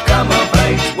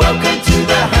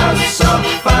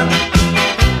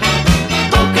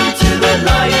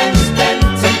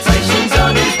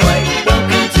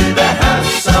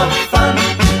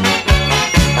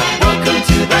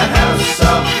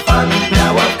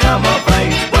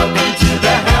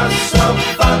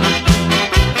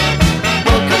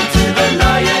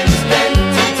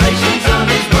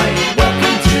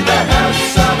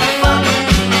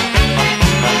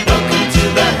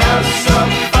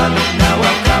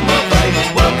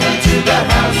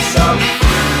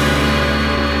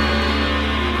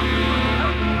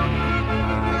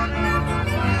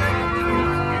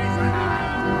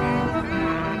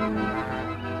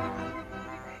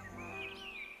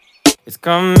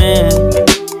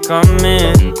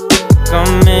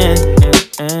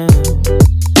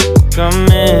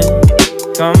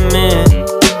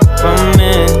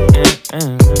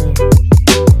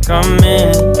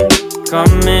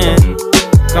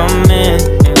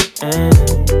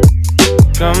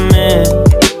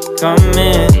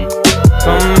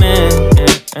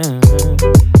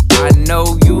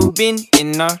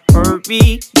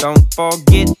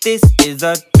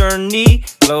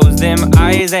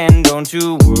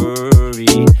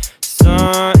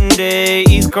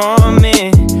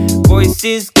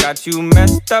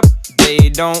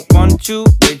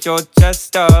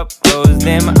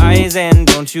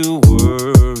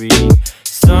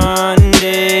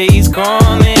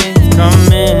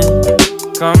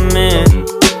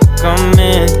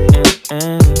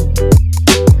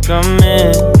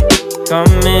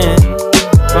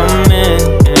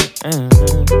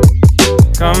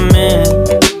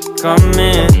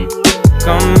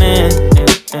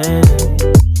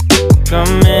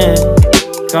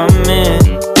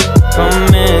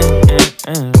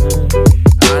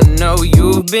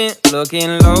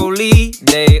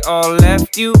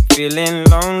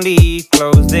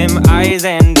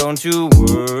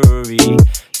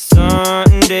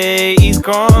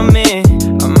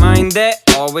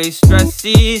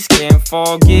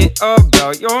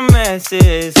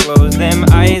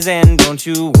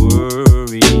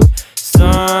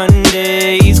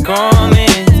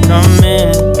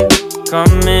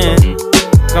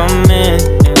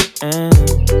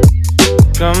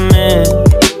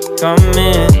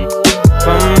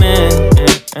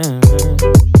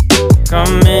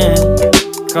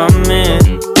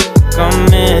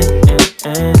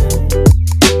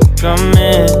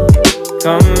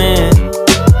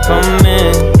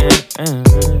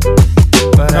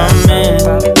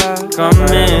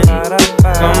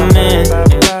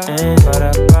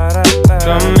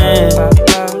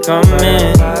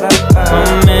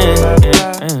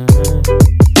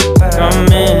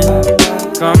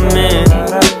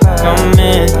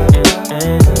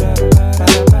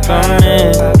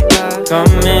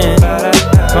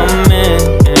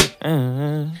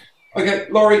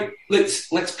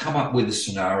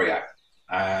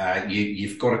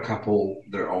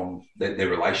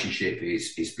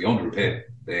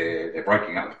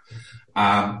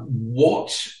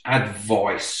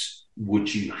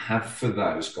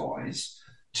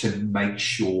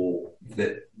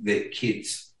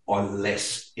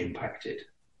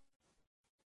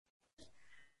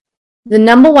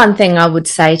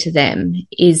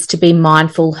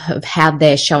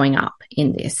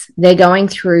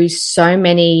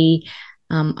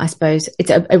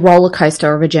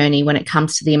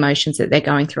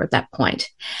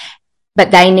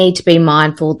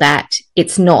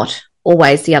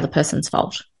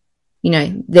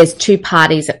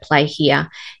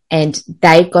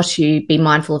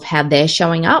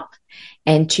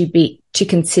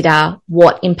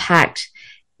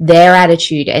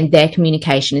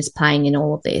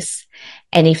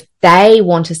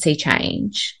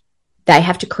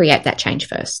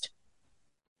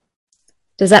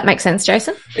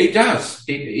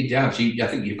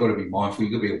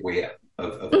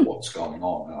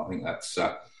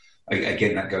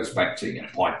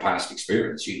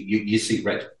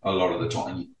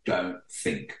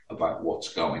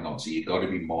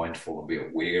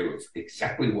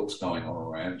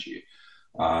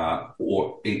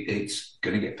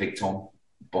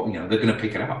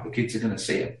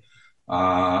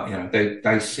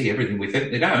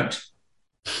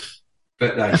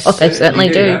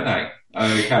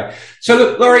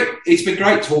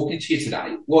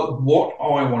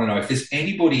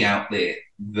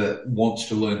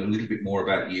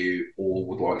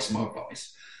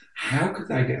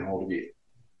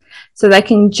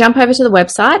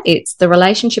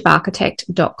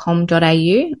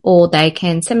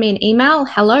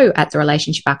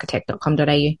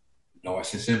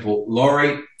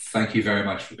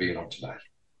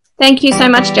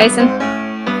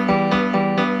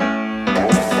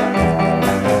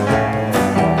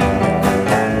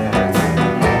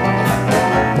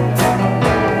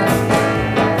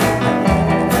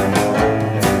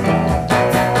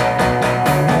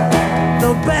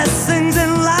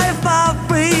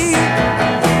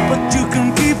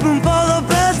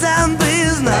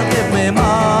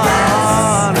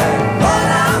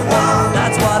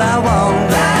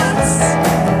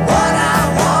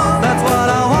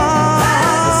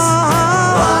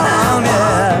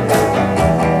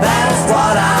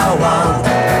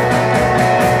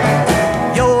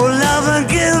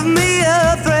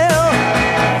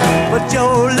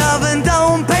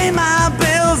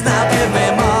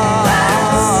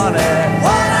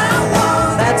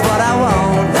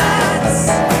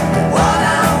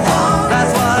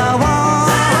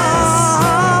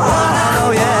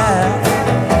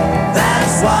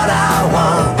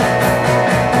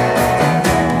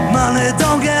 it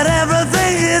don't get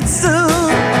everything it's due.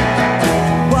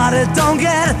 What it don't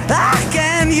get, I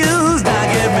can use. Now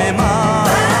give me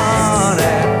money.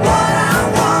 What I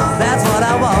want. That's what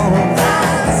I want.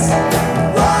 That's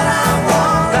what I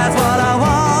want. That's what I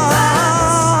want.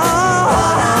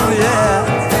 Yeah.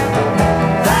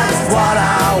 That's what I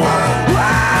want.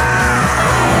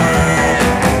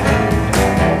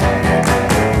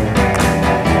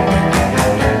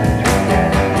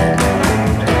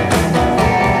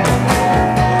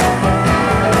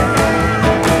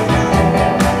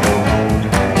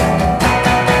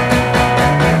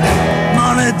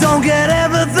 Money don't get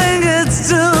everything it's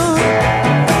due.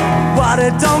 What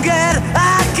it don't get,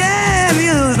 I can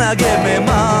use. Now give me money.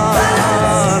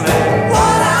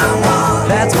 What I want.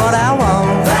 That's what I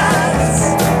want. That's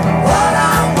what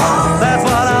I want. That's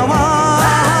what I want.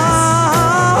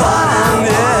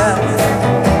 Yeah.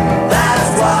 That's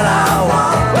what I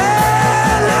want.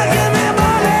 Well, now give me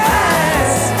money.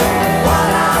 That's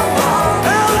what I want.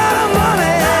 A lot of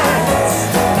money.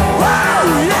 Wow,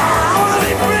 yeah, I wanna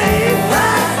be free.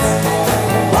 That's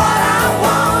what I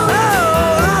want. Oh,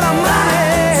 a lot of money.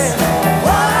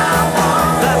 What I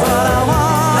want. That's what I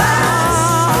want. That's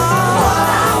what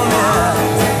I want.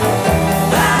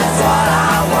 That's what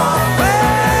I want.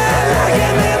 Well, now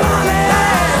give me money.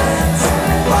 That's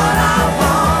what I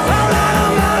want. A lot of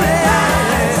money.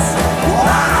 That's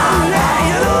wow, yeah,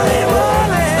 you don't need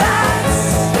money. That's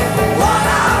what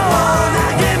I want.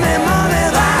 Now give me money.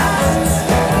 That's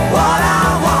what I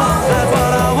want. That's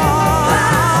what I want.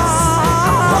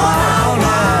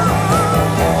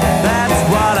 That's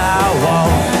what I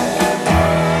want.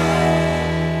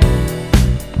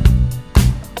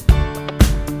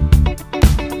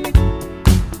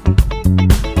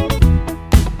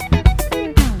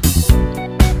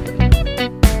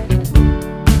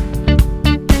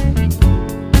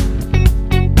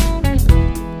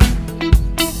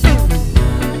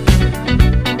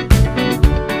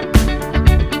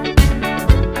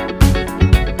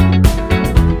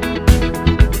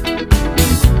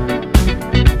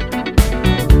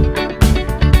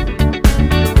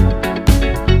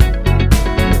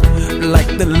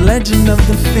 Like the legend of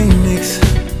the phoenix,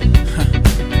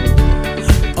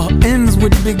 all ends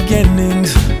with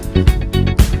beginnings.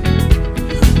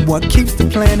 What keeps the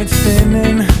planet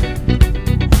spinning?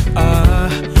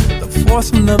 The force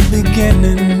from the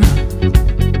beginning.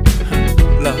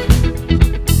 Love.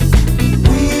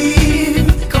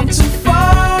 We've come too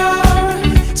far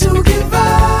to give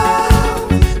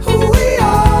up who we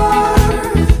are.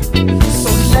 So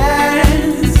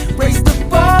let's raise the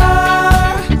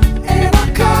bar and our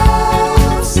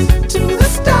cups to the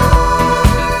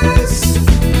stars.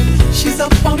 She's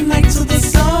up all night to the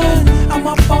sun. I'm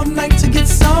up all night to get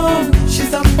some.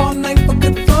 She's up all night for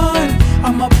good fun.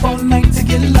 I'm up all night to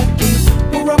get lucky.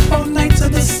 We're up all night to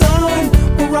the sun.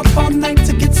 We're up all night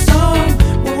to get some.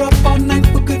 We're up all night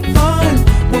for good fun.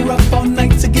 We're up all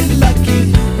night to get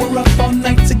lucky. We're up all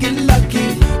night to get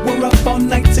lucky. We're up all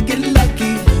night to get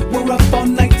lucky. We're up all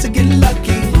night to get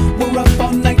lucky. We're up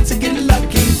all night to get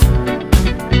lucky.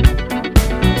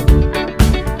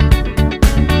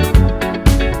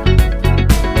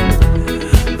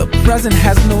 The present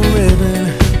has no ribbon.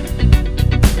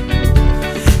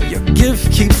 Your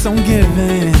gift keeps on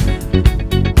giving.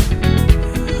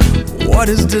 What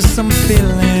is this I'm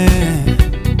feeling?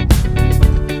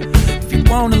 If you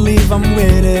wanna leave, I'm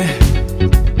with it.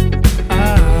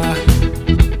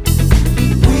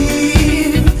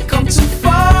 We've come too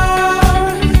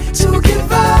far to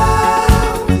give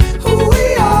up who we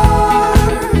are.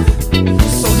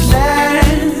 So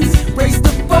let's raise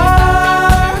the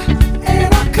bar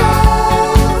and our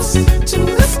cups to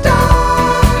the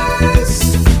stars.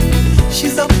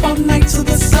 She's up all night to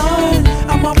the sun.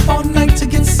 I'm up all night to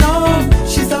get some.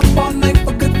 She's up all night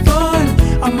for good fun.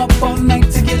 I'm up all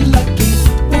night to get lucky.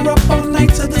 We're up all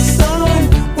night to the sun.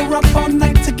 We're up all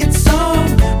night to get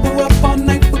some. We're up all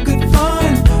night for good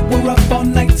fun. We're up all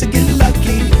night to get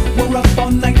lucky. We're up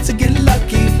all night to get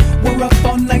lucky. We're up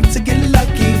all night to get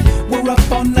lucky. We're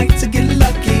up all night to get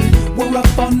lucky. We're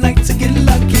up all night to get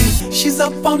lucky. She's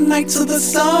up all night to the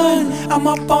sun. I'm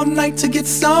up all night to get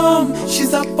some.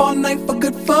 She's up all night for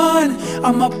good fun.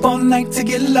 I'm up all night to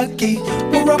get lucky.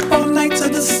 We're up all night to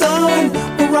the sun.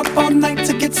 We're up all night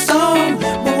to get some.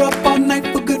 We're up all night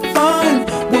for good fun.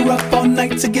 We're up all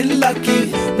night to get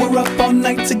lucky. We're up all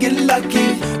night to get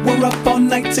lucky. We're up all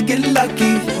night to get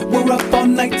lucky. We're up all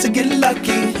night to get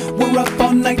lucky. We're up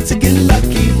all night to get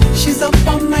lucky. She's up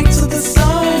all night to the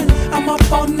sun. I'm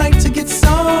up all night to get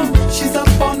some. She's up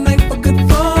all night for good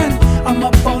fun. I'm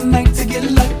up all night to get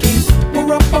lucky.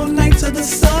 We're up all night to the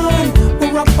sun.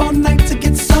 We're up all night to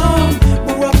get some.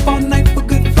 We're up all night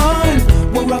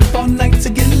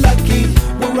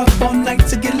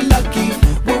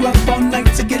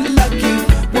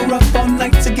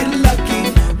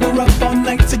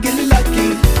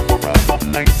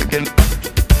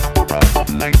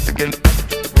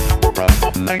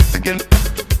nights again.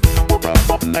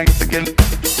 Rough nights again.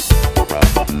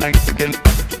 Rough nights again.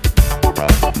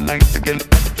 Rough nights again.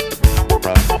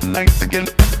 Rough nights again.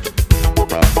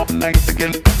 Rough nights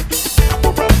again.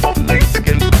 Rough nights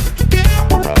again.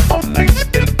 Rough nights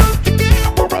again.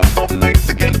 Rough nights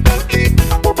again. Rough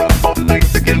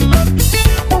nights again.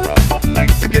 Rough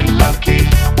nights again. Lucky.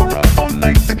 Rough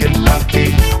nights again. Lucky.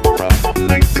 Rough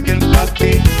nights again.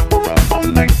 Lucky.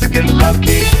 Rough nights again.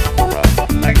 Lucky.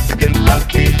 Rough nights again.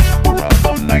 Lucky.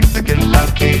 Rough nights again.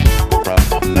 Lucky.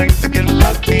 Rough nights again.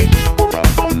 Lucky.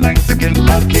 Rough nights again.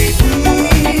 Lucky.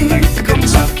 We've come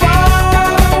so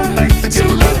far to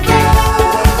get back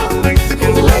who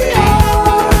we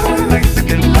are. So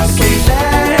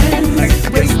let's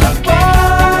raise the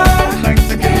bar and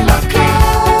our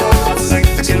cause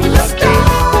to the stars.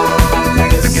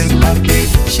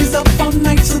 She's up all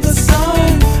night to the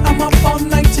sun. I'm up all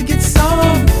night to get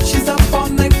some. She's up all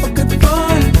night for good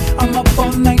fun. I'm up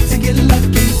all night to get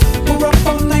lucky. We're up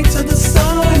all night to the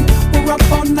sun. We're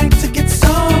up all night to get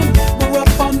some. We're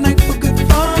up all night for good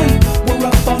fun. We're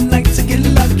up all night to get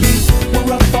lucky.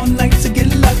 We're up all night to get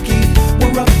lucky.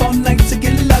 We're up all night to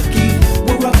get lucky.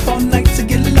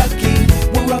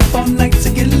 We're up all night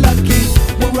to get lucky.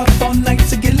 We're up all night to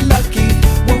get lucky.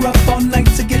 We're up all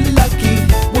night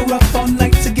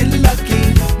to get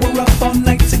lucky. We're up all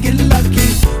night to get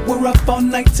lucky. We're up all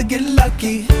night to get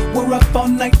lucky. We're up all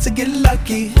night to get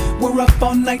lucky. We're up all night to get lucky. We're up all night to get lucky. We're up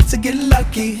all night to get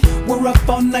lucky. We're up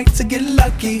all night to get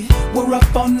lucky. We're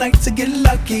up all night to get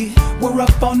lucky. We're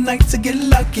up all night to get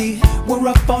lucky. We're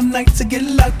up all night to get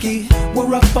lucky.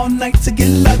 We're up all night to get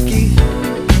lucky.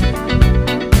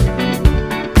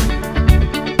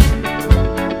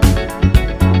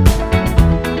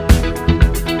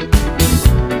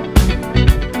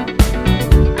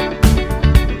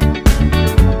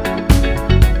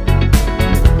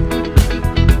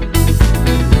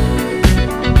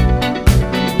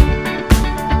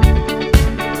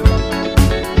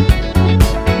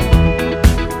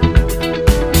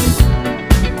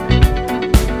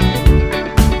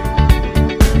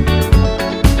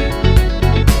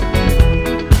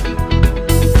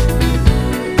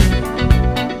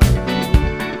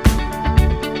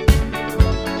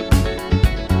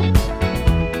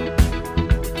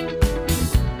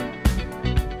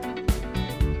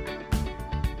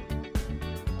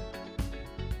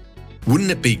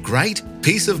 Wouldn't it be great?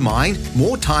 Peace of mind,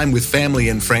 more time with family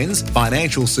and friends,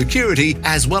 financial security,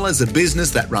 as well as a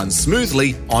business that runs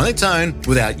smoothly on its own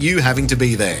without you having to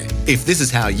be there. If this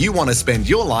is how you want to spend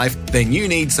your life, then you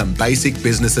need some basic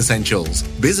business essentials.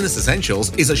 Business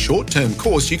Essentials is a short-term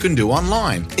course you can do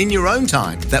online in your own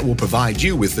time that will provide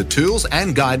you with the tools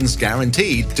and guidance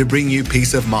guaranteed to bring you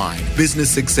peace of mind, business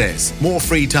success, more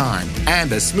free time,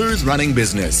 and a smooth running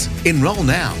business. Enroll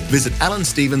now. Visit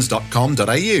alanstevens.com.au.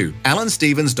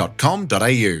 alanstevens.com.au.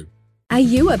 Are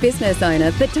you a business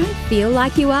owner but don't feel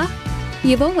like you are?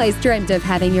 You've always dreamt of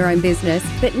having your own business,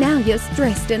 but now you're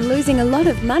stressed and losing a lot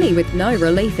of money with no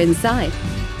relief in sight.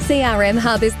 CRM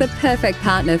Hub is the perfect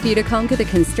partner for you to conquer the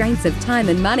constraints of time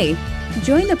and money.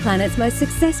 Join the planet's most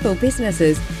successful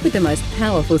businesses with the most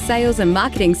powerful sales and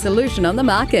marketing solution on the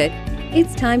market.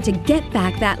 It's time to get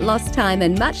back that lost time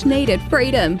and much needed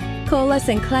freedom. Call us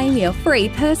and claim your free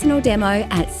personal demo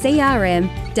at crm-hub.tech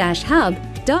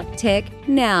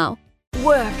now.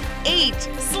 Work, eat,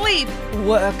 sleep,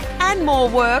 work, and more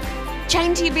work.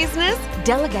 Change your business?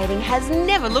 Delegating has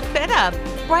never looked better.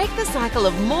 Break the cycle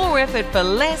of more effort for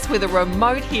less with a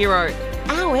remote hero.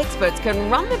 Our experts can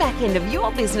run the back end of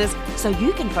your business so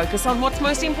you can focus on what's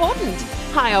most important.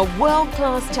 Hire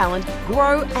world-class talent,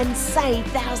 grow and save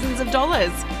thousands of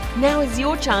dollars. Now is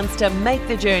your chance to make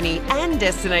the journey and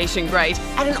destination great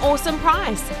at an awesome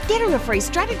price. Get on a free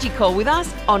strategy call with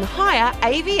us on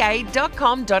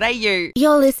hireava.com.au.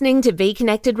 You're listening to Be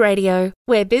Connected Radio,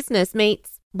 where business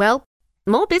meets, well,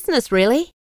 more business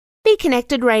really. Be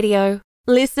Connected Radio.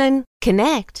 Listen,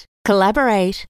 connect, collaborate.